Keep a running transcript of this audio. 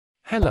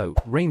Hello,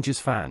 Rangers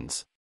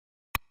fans.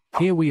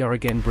 Here we are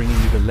again bringing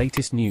you the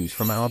latest news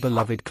from our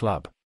beloved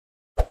club.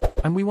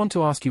 And we want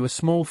to ask you a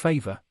small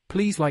favor,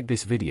 please like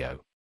this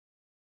video.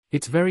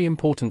 It's very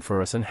important for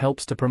us and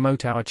helps to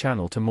promote our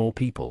channel to more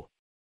people.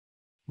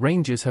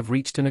 Rangers have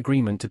reached an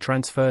agreement to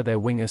transfer their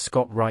winger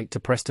Scott Wright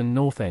to Preston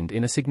North-End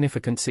in a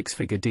significant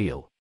six-figure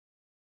deal.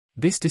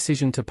 This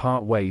decision to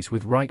part ways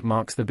with Wright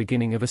marks the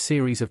beginning of a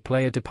series of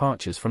player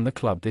departures from the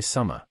club this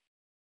summer.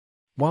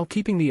 While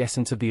keeping the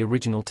essence of the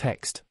original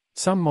text,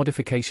 some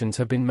modifications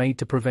have been made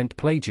to prevent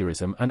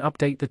plagiarism and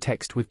update the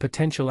text with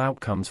potential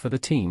outcomes for the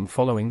team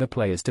following the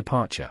player's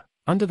departure.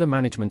 Under the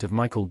management of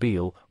Michael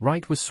Beale,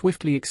 Wright was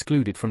swiftly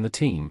excluded from the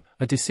team,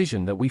 a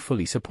decision that we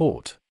fully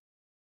support.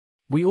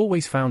 We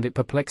always found it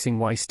perplexing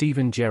why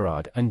Steven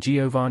Gerrard and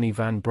Giovanni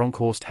van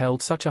Bronckhorst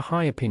held such a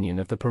high opinion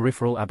of the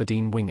peripheral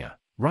Aberdeen winger.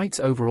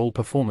 Wright's overall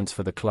performance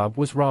for the club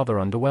was rather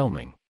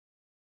underwhelming.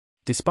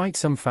 Despite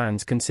some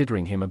fans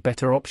considering him a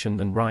better option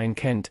than Ryan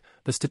Kent,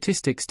 the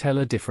statistics tell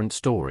a different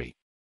story.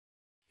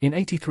 In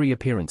 83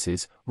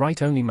 appearances,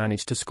 Wright only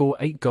managed to score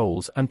 8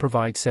 goals and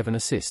provide 7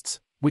 assists,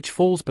 which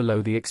falls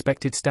below the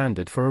expected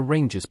standard for a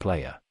Rangers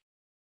player.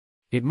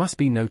 It must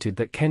be noted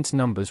that Kent's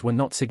numbers were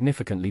not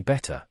significantly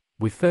better,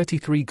 with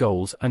 33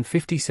 goals and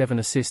 57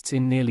 assists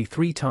in nearly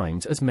 3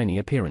 times as many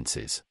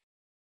appearances.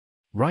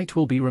 Wright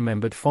will be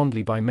remembered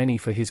fondly by many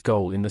for his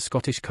goal in the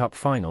Scottish Cup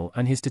final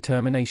and his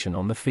determination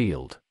on the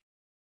field.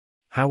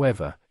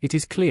 However, it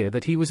is clear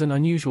that he was an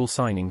unusual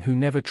signing who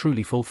never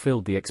truly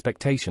fulfilled the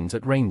expectations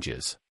at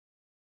Rangers.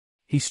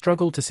 He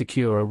struggled to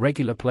secure a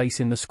regular place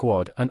in the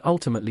squad and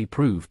ultimately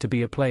proved to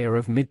be a player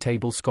of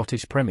mid-table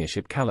Scottish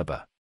Premiership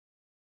calibre.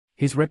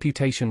 His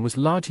reputation was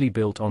largely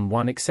built on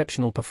one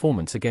exceptional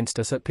performance against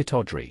us at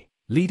Pittodrie,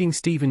 leading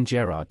Steven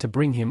Gerrard to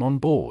bring him on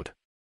board.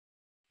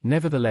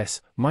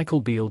 Nevertheless,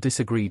 Michael Beale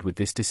disagreed with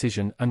this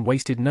decision and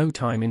wasted no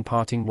time in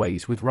parting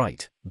ways with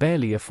Wright,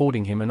 barely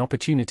affording him an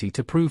opportunity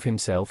to prove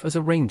himself as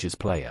a Rangers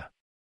player.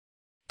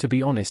 To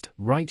be honest,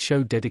 Wright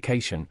showed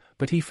dedication,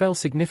 but he fell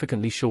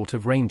significantly short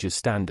of Rangers'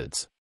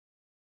 standards.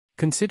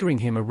 Considering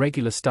him a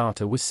regular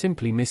starter was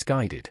simply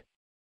misguided.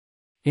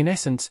 In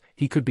essence,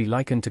 he could be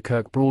likened to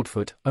Kirk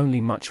Broadfoot,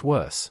 only much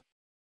worse.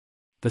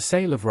 The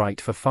sale of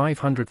Wright for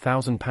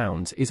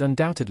 £500,000 is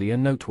undoubtedly a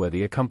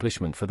noteworthy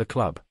accomplishment for the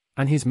club,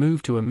 and his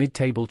move to a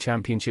mid-table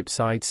championship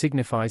side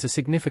signifies a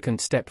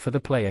significant step for the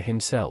player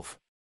himself.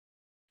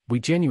 We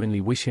genuinely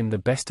wish him the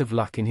best of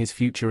luck in his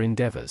future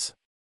endeavours.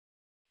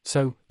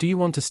 So, do you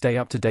want to stay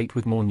up to date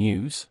with more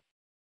news?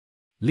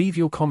 Leave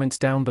your comments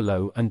down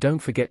below and don't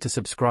forget to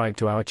subscribe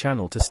to our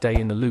channel to stay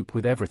in the loop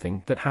with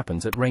everything that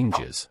happens at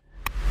Rangers.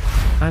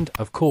 And,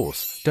 of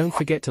course, don't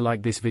forget to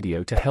like this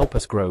video to help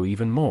us grow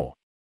even more.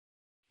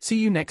 See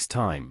you next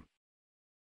time.